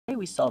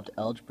we solved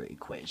algebra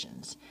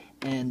equations,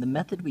 and the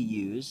method we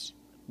used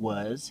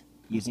was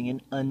using an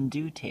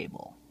undo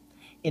table.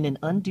 In an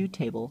undo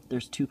table,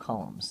 there's two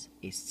columns,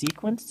 a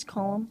sequence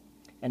column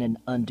and an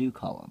undo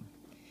column.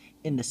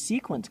 In the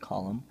sequence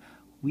column,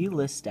 we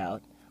list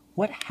out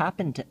what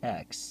happened to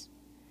x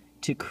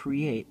to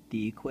create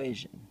the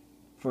equation.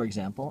 For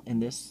example, in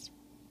this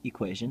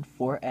equation,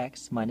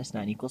 4x minus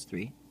 9 equals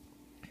 3,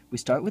 we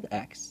start with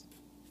x,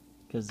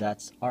 because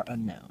that's our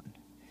unknown.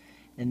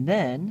 And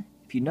then,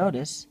 if you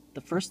notice, the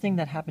first thing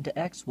that happened to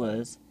x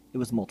was it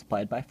was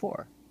multiplied by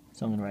 4.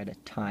 So I'm going to write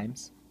it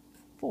times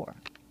 4.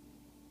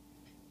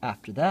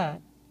 After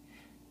that,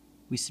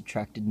 we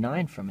subtracted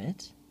 9 from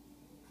it,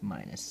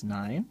 minus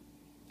 9,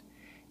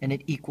 and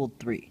it equaled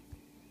 3.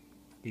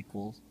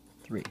 Equals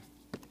 3.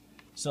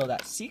 So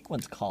that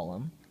sequence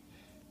column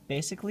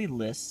basically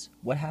lists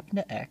what happened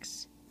to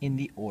x in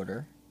the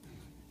order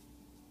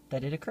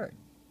that it occurred.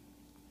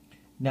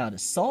 Now to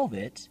solve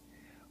it,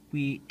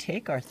 we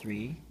take our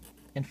 3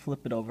 and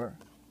flip it over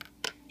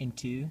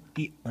into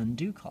the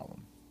undo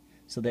column.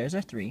 So there's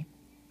our 3,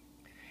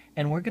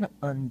 and we're going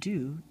to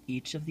undo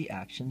each of the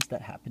actions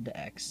that happened to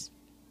x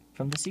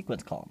from the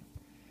sequence column.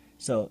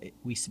 So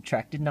we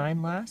subtracted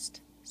 9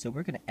 last, so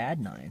we're going to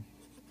add 9.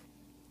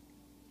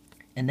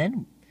 And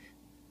then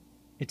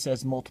it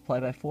says multiply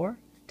by 4.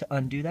 To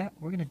undo that,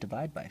 we're going to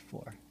divide by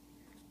 4.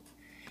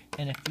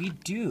 And if we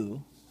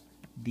do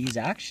these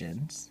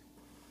actions,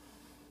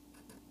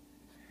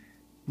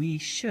 we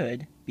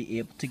should be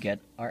able to get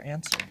our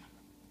answer.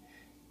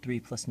 3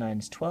 plus 9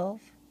 is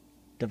 12,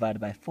 divided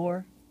by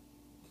 4,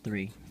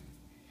 3.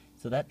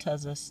 So that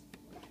tells us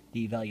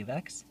the value of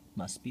x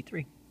must be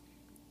 3.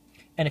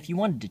 And if you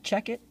wanted to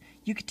check it,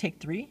 you could take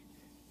 3,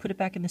 put it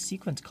back in the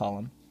sequence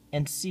column,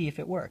 and see if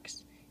it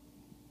works.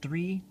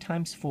 3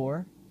 times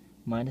 4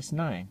 minus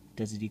 9,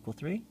 does it equal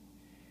 3?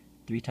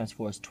 3 times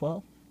 4 is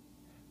 12,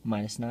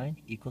 minus 9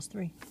 equals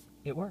 3.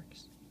 It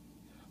works.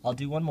 I'll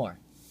do one more.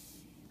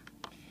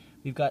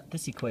 We've got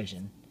this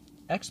equation,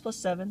 x plus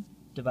 7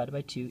 divided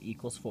by 2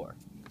 equals 4.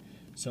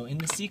 So in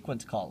the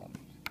sequence column,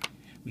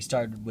 we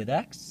started with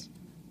x,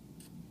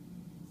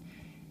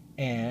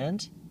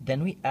 and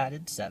then we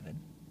added 7.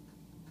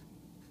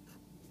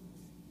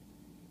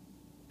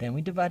 Then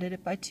we divided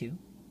it by 2,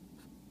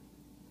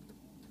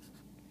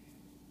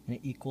 and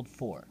it equaled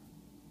 4.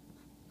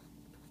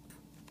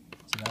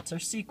 So that's our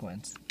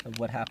sequence of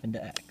what happened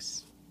to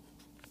x.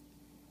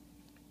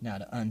 Now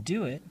to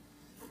undo it,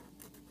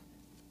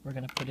 we're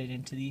going to put it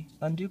into the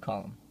undo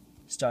column.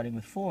 Starting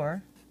with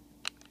 4,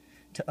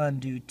 to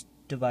undo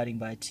dividing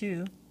by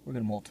 2, we're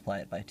going to multiply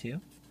it by 2.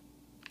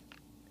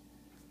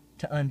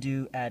 To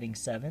undo adding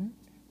 7,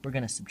 we're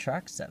going to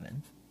subtract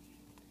 7.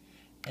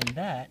 And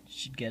that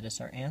should get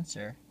us our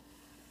answer.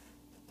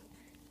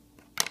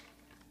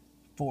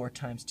 4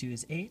 times 2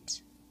 is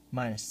 8,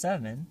 minus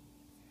 7.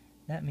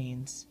 That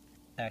means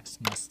x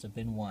must have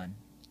been 1.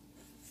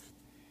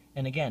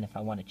 And again, if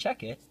I want to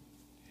check it,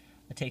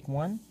 I take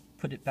 1,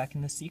 put it back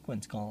in the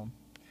sequence column.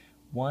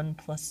 1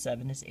 plus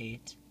 7 is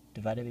 8,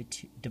 divided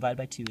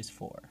by 2 is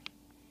 4.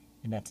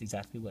 And that's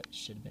exactly what it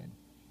should have been.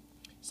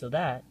 So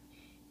that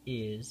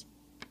is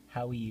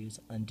how we use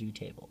undo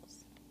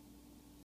tables.